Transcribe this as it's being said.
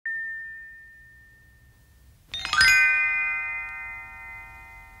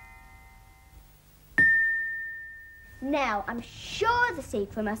Now, I'm sure the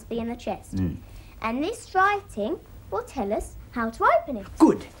secret must be in the chest. And this writing will tell us how to open it.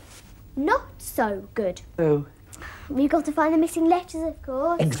 Good. Not so good. Oh. We've got to find the missing letters, of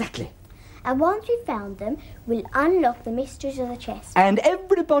course. Exactly. And once we've found them, we'll unlock the mysteries of the chest. And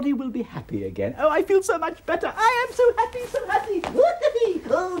everybody will be happy again. Oh, I feel so much better. I am so happy, so happy.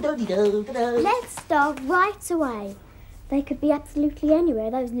 Let's start right away. They could be absolutely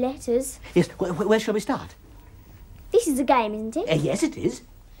anywhere, those letters. Yes, where shall we start? This is a game, isn't it? Yes, it is.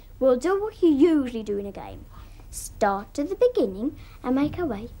 We'll do what you usually do in a game. Start at the beginning and make our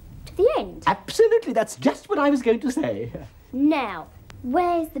way to the end. Absolutely, that's just what I was going to say. Now,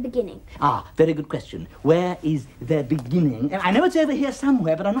 where's the beginning? Ah, very good question. Where is the beginning? I know it's over here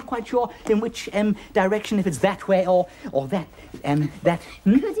somewhere, but I'm not quite sure in which direction, if it's that way or that, that...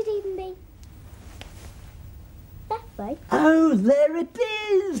 Could it even be that way? Oh, there it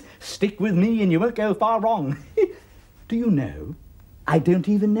is! Stick with me and you won't go far wrong. Do you know, I don't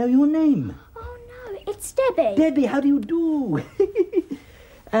even know your name. Oh, no, it's Debbie. Debbie, how do you do?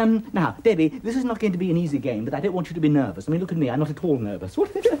 Now, Debbie, this is not going to be an easy game, but I don't want you to be nervous. I mean, look at me, I'm not at all nervous.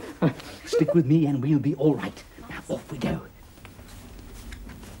 Stick with me and we'll be all right. Now, off we go.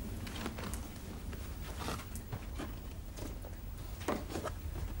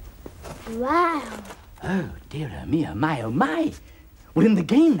 Wow. Oh, dear me, oh my, oh my. We're in the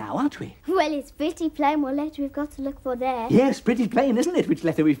game now, aren't we? Well, it's pretty plain what letter we've got to look for there. Yes, pretty plain, isn't it? Which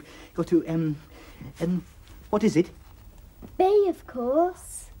letter we've got to, what is it? B, of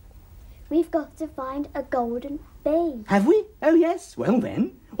course. We've got to find a golden bee. Have we? Oh, yes. Well,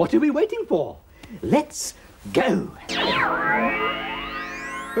 then, what are we waiting for? Let's go.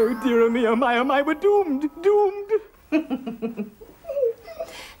 Oh, dear me, oh my, we're doomed, doomed.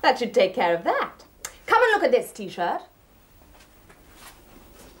 That should take care of that. Come and look at this T-shirt.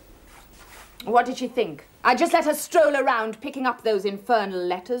 What did she think? I just let her stroll around picking up those infernal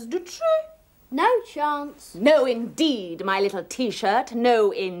letters, did she? No chance. No, indeed, my little T-shirt.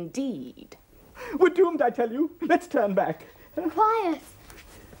 No, indeed. We're doomed, I tell you. Let's turn back. Quiet.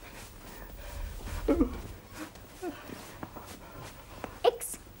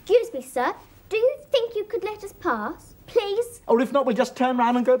 Excuse me, sir. Do you think you could let us pass, please? Or if not, we'll just turn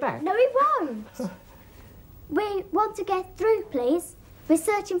round and go back. No, we won't. We want to get through, please. We're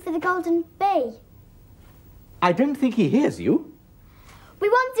searching for the golden bee. I don't think he hears you. We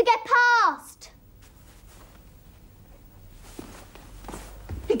want to get past.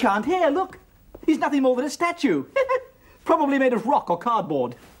 He can't hear, look. He's nothing more than a statue. Probably made of rock or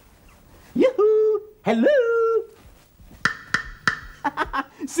cardboard. Yoo-hoo! Hello!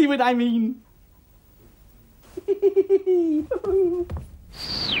 See what I mean?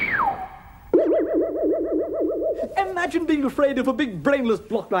 Imagine being afraid of a big brainless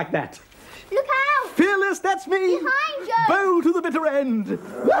block like that. Look out! Fearless, that's me! Behind you! Bow to the bitter end!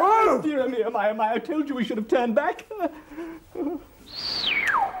 Oh, dear me, oh my, I told you we should have turned back.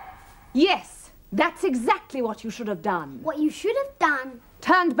 Yes, that's exactly what you should have done. What you should have done.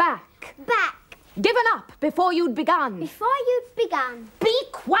 Turned back. Back. Given up before you'd begun. Before you'd begun. Be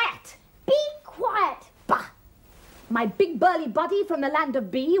quiet! Be quiet. Bah! My big burly body from the land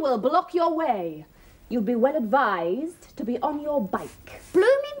of B will block your way. You'd be well advised to be on your bike.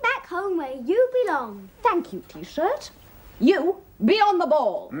 Blooming back home where you belong. Thank you, T-shirt. You, be on the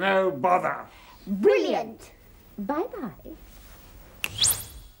ball. No bother. Brilliant. Bye-bye.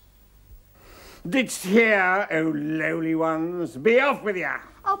 Didst hear, oh lowly ones? Be off with ya.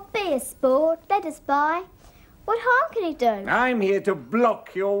 Oh, be a sport. Let us by. What harm can he do? I'm here to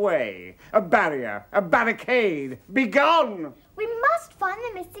block your way. A barrier, a barricade. Be gone! We must find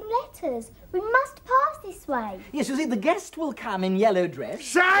the missing letters. We must pass this way. Yes, you see, the guest will come in yellow dress.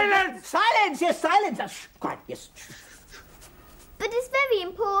 Silence! Silence, yes, silence. Shh, quiet, yes. But it's very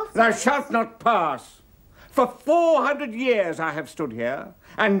important. Thou shalt not pass. For 400 years I have stood here,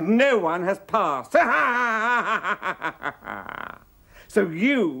 and no one has passed. So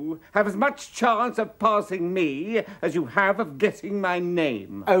you have as much chance of passing me as you have of guessing my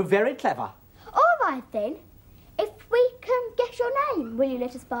name. Oh, very clever. All right, then. If we can guess your name, will you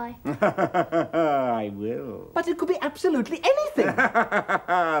let us by? I will. But it could be absolutely anything.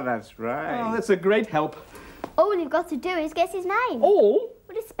 That's right. Oh, that's a great help. All you've got to do is guess his name. All?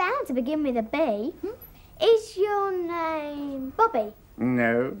 Well, it's bound to begin with a B. Is your name Bobby?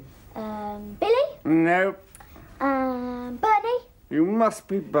 No. Billy? No. Bernie? You must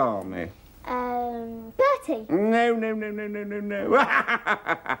be balmy. Bertie? No.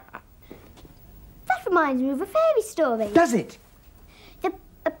 That reminds me of a fairy story. Does it?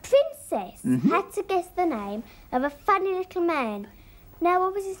 A princess had to guess the name of a funny little man No,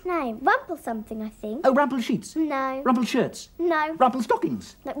 what was his name? Rumple something, I think. Oh, Rumple Sheets. No. Rumple Shirts. No. Rumple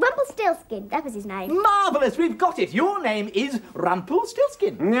Stockings. No, Rumpelstiltskin. That was his name. Marvellous, we've got it. Your name is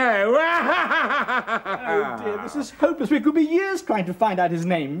Rumpelstiltskin. No. Oh, dear, this is hopeless. We could be years trying to find out his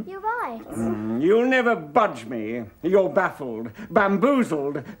name. You're right. You'll never budge me. You're baffled,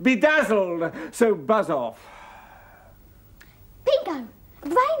 bamboozled, bedazzled, so buzz off. Bingo!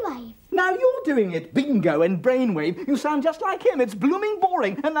 Brainwave. Now you're doing it. Bingo and brainwave. You sound just like him. It's blooming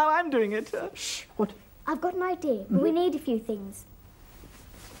boring. And now I'm doing it. Shh. What? I've got an idea, but we need a few things.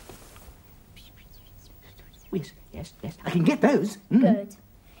 Yes, yes, yes. I can get those. Good.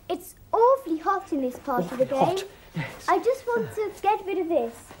 It's awfully hot in this part of the game. Hot. Yes. I just want to get rid of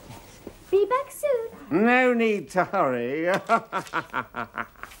this. Be back soon. No need to hurry.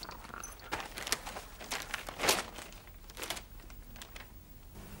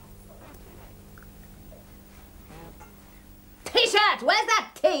 T-Shirt, where's that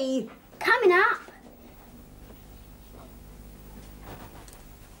tea? Coming up.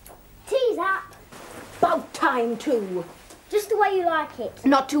 Tea's up. About time, too. Just the way you like it.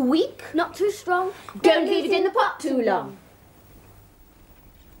 Not too weak. Not too strong. Don't leave it in the pot too long.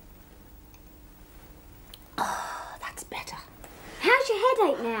 Oh, that's better. How's your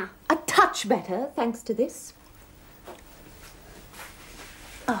headache now? A touch better, thanks to this.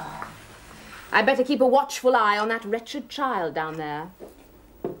 Oh, I better keep a watchful eye on that wretched child down there.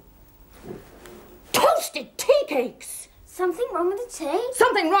 Toasted tea cakes! Something wrong with the tea?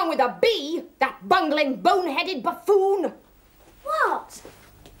 Something wrong with a bee, that bungling, bone-headed buffoon. What?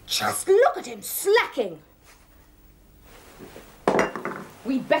 Just look at him slacking.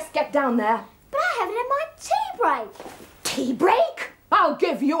 We'd best get down there. But I haven't had my tea break. Tea break? I'll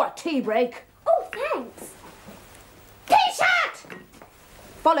give you a tea break. Oh, thanks. T-Shirt!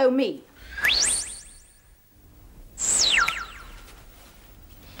 Follow me.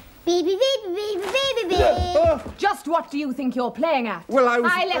 Beep, beep, beep, beep, beep, beep, beep. Just what do you think you're playing at? Well, I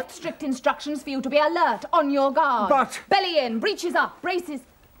was... I left strict instructions for you to be alert, on your guard. But... Belly in, breeches up, braces.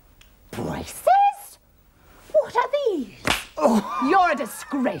 Braces? What are these? Oh. You're a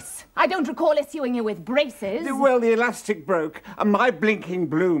disgrace. I don't recall issuing you with braces. Well, the elastic broke, and my blinking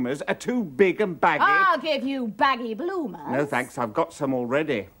bloomers are too big and baggy. I'll give you baggy bloomers. No, thanks. I've got some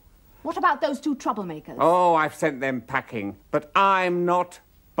already. What about those two troublemakers? Oh, I've sent them packing, but I'm not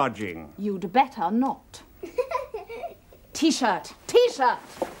budging. You'd better not. T-shirt, T-shirt.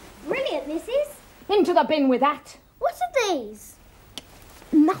 Brilliant, this is. Into the bin with that. What are these?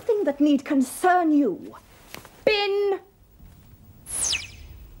 Nothing that need concern you. Bin.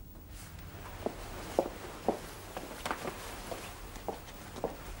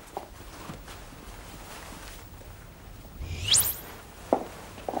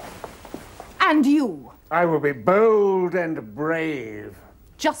 And you. I will be bold and brave.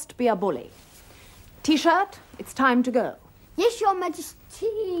 Just be a bully. T-shirt, it's time to go. Yes, Your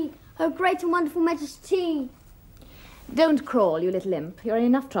Majesty. Her great and wonderful Majesty. Don't crawl, you little imp. You're in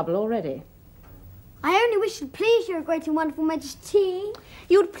enough trouble already. I only wish to please Your great and wonderful Majesty.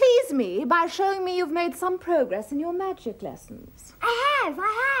 You'd please me by showing me you've made some progress in your magic lessons. I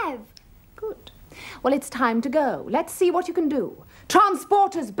have. Good. Well, it's time to go. Let's see what you can do.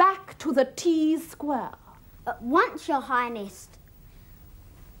 Transport us back to the T Square. At once, Your Highness.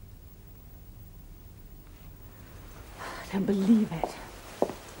 I don't believe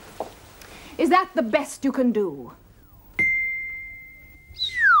it. Is that the best you can do?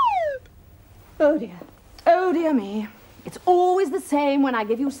 Oh, dear. Oh, dear me. It's always the same when I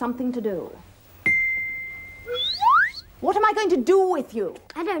give you something to do. What am I going to do with you?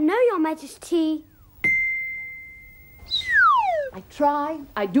 I don't know, Your Majesty. I try.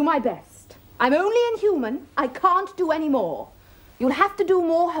 I do my best. I'm only inhuman. I can't do any more. You'll have to do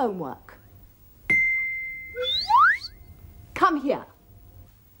more homework. Come here.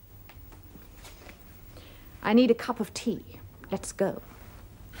 I need a cup of tea. Let's go.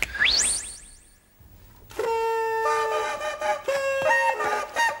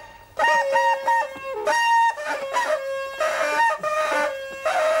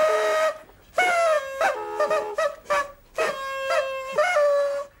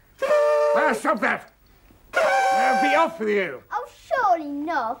 Stop that! Be off with you! Oh, surely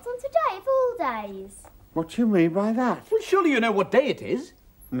not. On today of all days. What do you mean by that? Well, surely you know what day it is.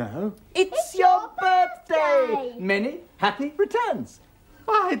 No. It's your birthday. Many happy returns.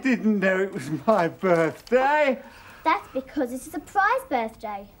 I didn't know it was my birthday. That's because it's a surprise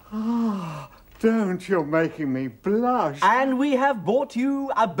birthday. Don't, you're making me blush. And we have bought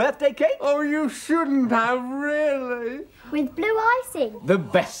you a birthday cake. Oh, you shouldn't have, really. With blue icing. The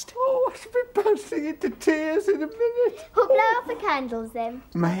best. Oh, I shall be bursting into tears in a minute. We'll blow out the candles then.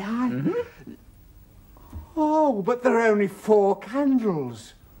 May I? Oh, but there are only 4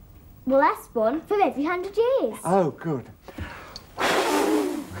 candles. Well, that's one for every 100 years. Oh, good.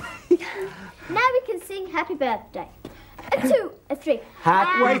 Now we can sing Happy Birthday. A 2, a 3.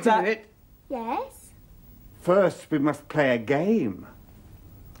 Wait a minute. Yes? First, we must play a game.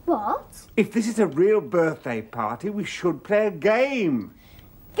 What? If this is a real birthday party, we should play a game.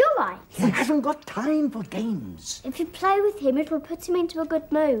 You're right. He hasn't got time for games. If you play with him, it will put him into a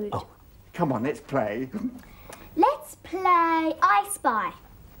good mood. Oh. Come on, let's play. Let's play I Spy.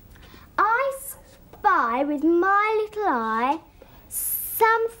 I spy with my little eye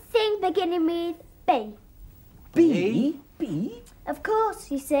something beginning with B. B? B? Of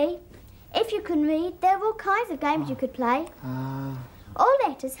course, you see. If you can read, there are all kinds of games you could play. All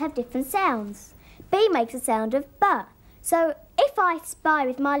letters have different sounds. B makes a sound of but. So if I spy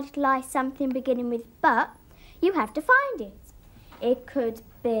with my little eye something beginning with but, you have to find it. It could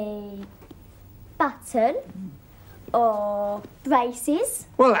be button or braces.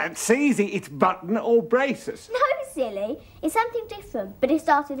 Well, that's easy. It's button or braces. No, silly. It's something different, but it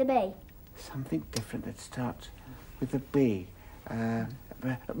starts with a B. Something different that starts with a B.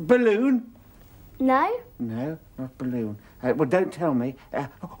 Balloon? No? No, not balloon. Well, don't tell me.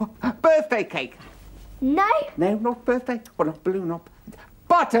 Birthday cake? No? No, not birthday. Well, not balloon, not...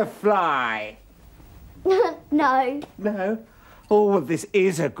 Butterfly? No. No. Oh, well, this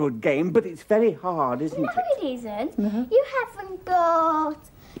is a good game, but it's very hard, isn't No, it? it isn't. No. You haven't got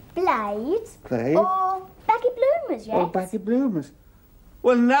blades Blade? or baggy bloomers yet. Oh, baggy bloomers.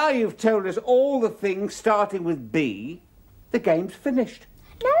 Well, now you've told us all the things starting with B, the game's finished.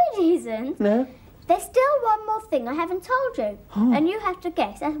 No, it isn't. No? There's still one more thing I haven't told you. Oh. And you have to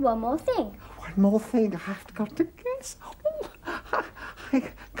guess that's one more thing. One more thing I have got to guess. Oh, I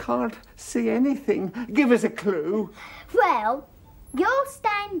can't see anything. Give us a clue. Well, you're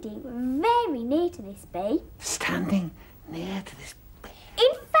standing very near to this bee. Standing near to this bee.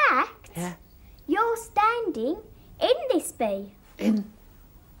 In fact, Yeah. you're standing in this bee. In...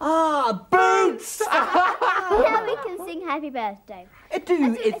 Ah, boots! Now we can sing Happy Birthday. A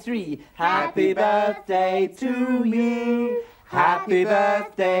 2, a 3. Happy birthday to you. Happy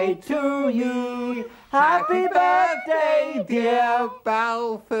birthday to you. Happy birthday, dear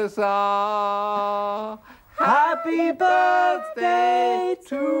Balthazar. Happy birthday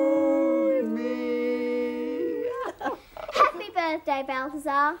to me. Happy birthday,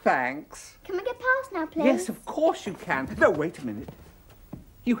 Balthazar. Thanks. Can we get past now, please? Yes, of course you can. No, wait a minute.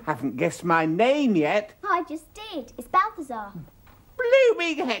 You haven't guessed my name yet. I just did. It's Balthazar.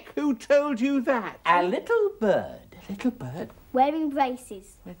 Blooming heck, who told you that? A little bird. Little bird Wearing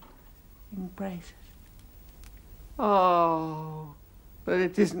braces. in braces. Oh, but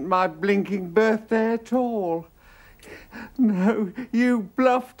it isn't my blinking birthday at all. No, you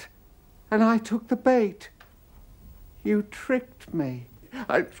bluffed, and I took the bait. You tricked me.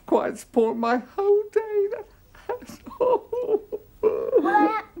 I've quite spoiled my whole day. That has.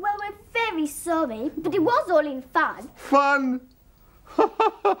 Well, we're very sorry, but it was all in fun. Fun!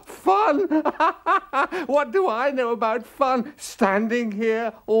 Fun! What do I know about fun? Standing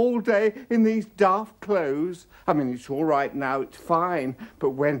here all day in these daft clothes. I mean, it's all right now, it's fine. But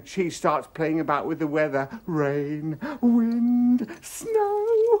when she starts playing about with the weather, rain, wind, snow,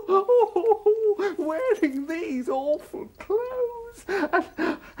 oh, wearing these awful clothes.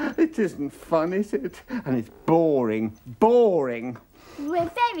 It isn't fun, is it? And it's boring, boring. We're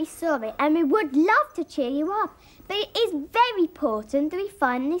very sorry, and we would love to cheer you up. But it is very important that we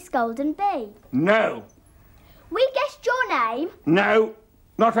find this golden bee. No, We guessed your name. no,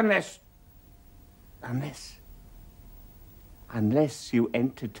 not unless you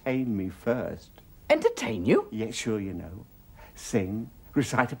entertain me first. Entertain you? Yes, sure, you know. Sing,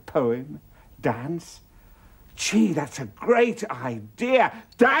 recite a poem, dance. Gee, that's a great idea.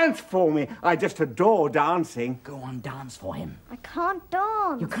 Dance for me. I just adore dancing. Go on, dance for him. I can't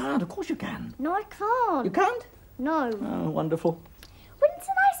dance. You can't, of course you can. No, I can't. You can't? No. Oh, wonderful. Wouldn't a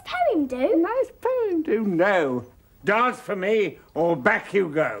nice poem do? Nice poem, do. No. Dance for me, or back you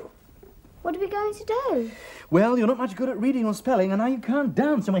go. What are we going to do? Well, you're not much good at reading or spelling, and now you can't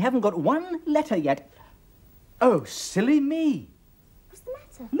dance, and we haven't got one letter yet. Oh, silly me. What's the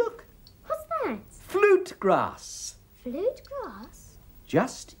matter? Look, What's that? flute grass. Flute grass?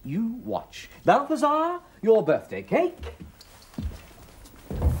 Just you watch. Balthazar, your birthday cake.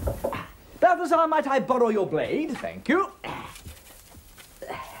 Balthazar, might I borrow your blade? Thank you.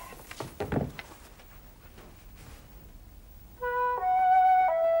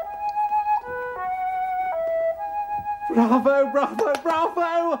 Bravo, bravo,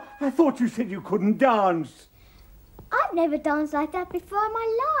 bravo! I thought you said you couldn't dance. I've never danced like that before in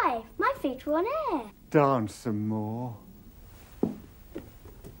my life. My feet were on air. Dance some more.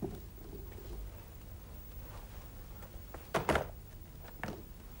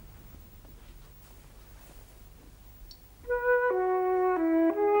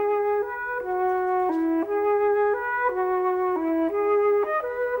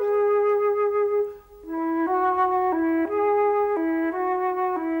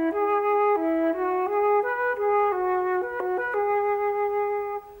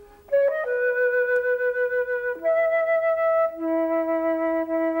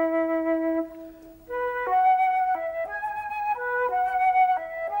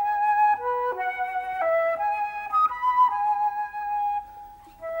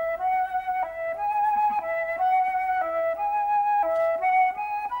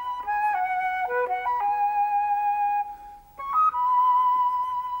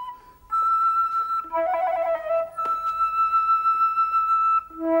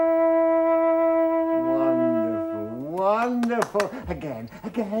 Wonderful. Again.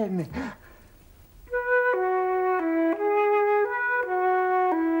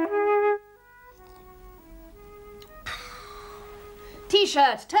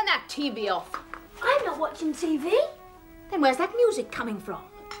 T-Shirt, turn that TV off. I'm not watching TV. Then where's that music coming from?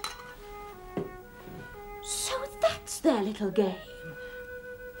 So that's their little game.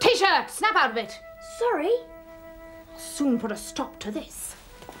 T-Shirt, snap out of it. Sorry. I'll soon put a stop to this.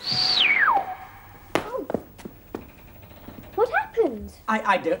 Oh. What happened?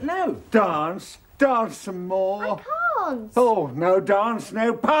 I don't know. Dance some more. I can't. Oh, no dance,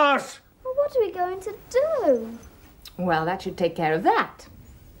 no pass. Well, what are we going to do? Well, that should take care of that.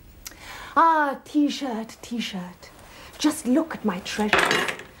 Ah, T-Shirt. Just look at my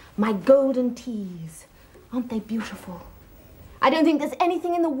treasures. My golden teas. Aren't they beautiful? I don't think there's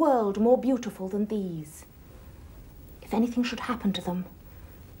anything in the world more beautiful than these. If anything should happen to them,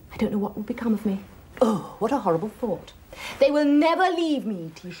 I don't know what will become of me. Oh, what a horrible thought. They will never leave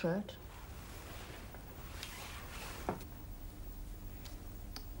me, T-Shirt.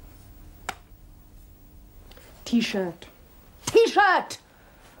 T-Shirt!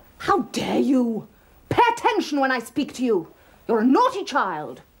 How dare you? Pay attention when I speak to you. You're a naughty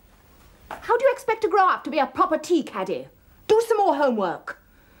child. How do you expect to grow up to be a proper tea caddy? Do some more homework.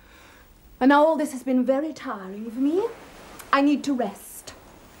 And now all this has been very tiring for me. I need to rest.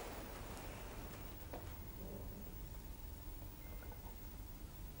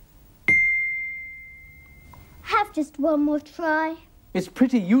 Have just one more try. It's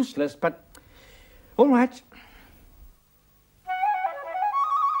pretty useless, but all right.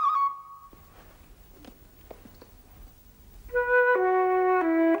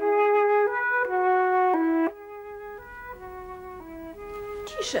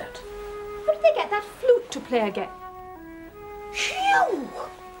 T-Shirt, where did they get that flute to play again? Phew!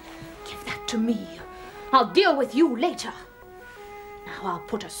 Give that to me. I'll deal with you later. Now I'll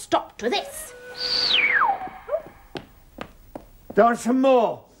put a stop to this. Dance some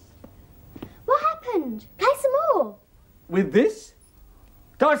more. What happened? Play some more. With this?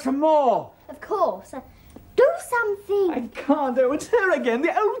 Dance some more. Of course. Do something. I can't. Oh, it's her again,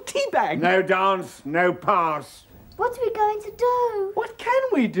 the old T.Bag. No dance, no pass. What are we going to do? What can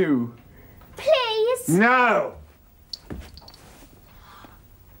we do? Please. No.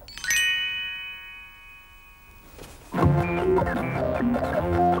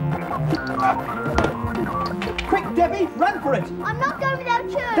 Quick, Debbie, run for it. I'm not going without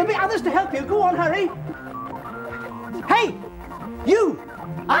you. There'll be others to help you. Go on, hurry. Hey, you!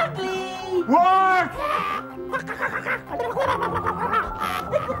 Ugly! What?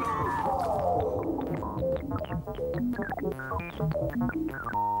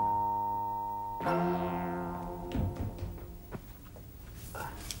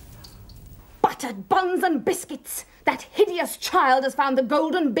 Buttered buns and biscuits. That hideous child has found the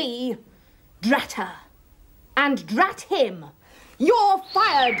golden bee. Drat her. And drat him. You're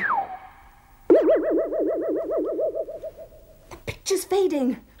fired. The picture's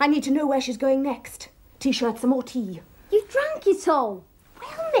fading. I need to know where she's going next. T-Shirt, some more tea. You've drunk it all.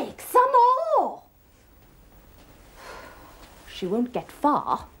 We'll make some more. She won't get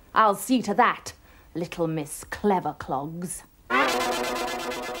far. I'll see to that, little Miss Clever Clogs.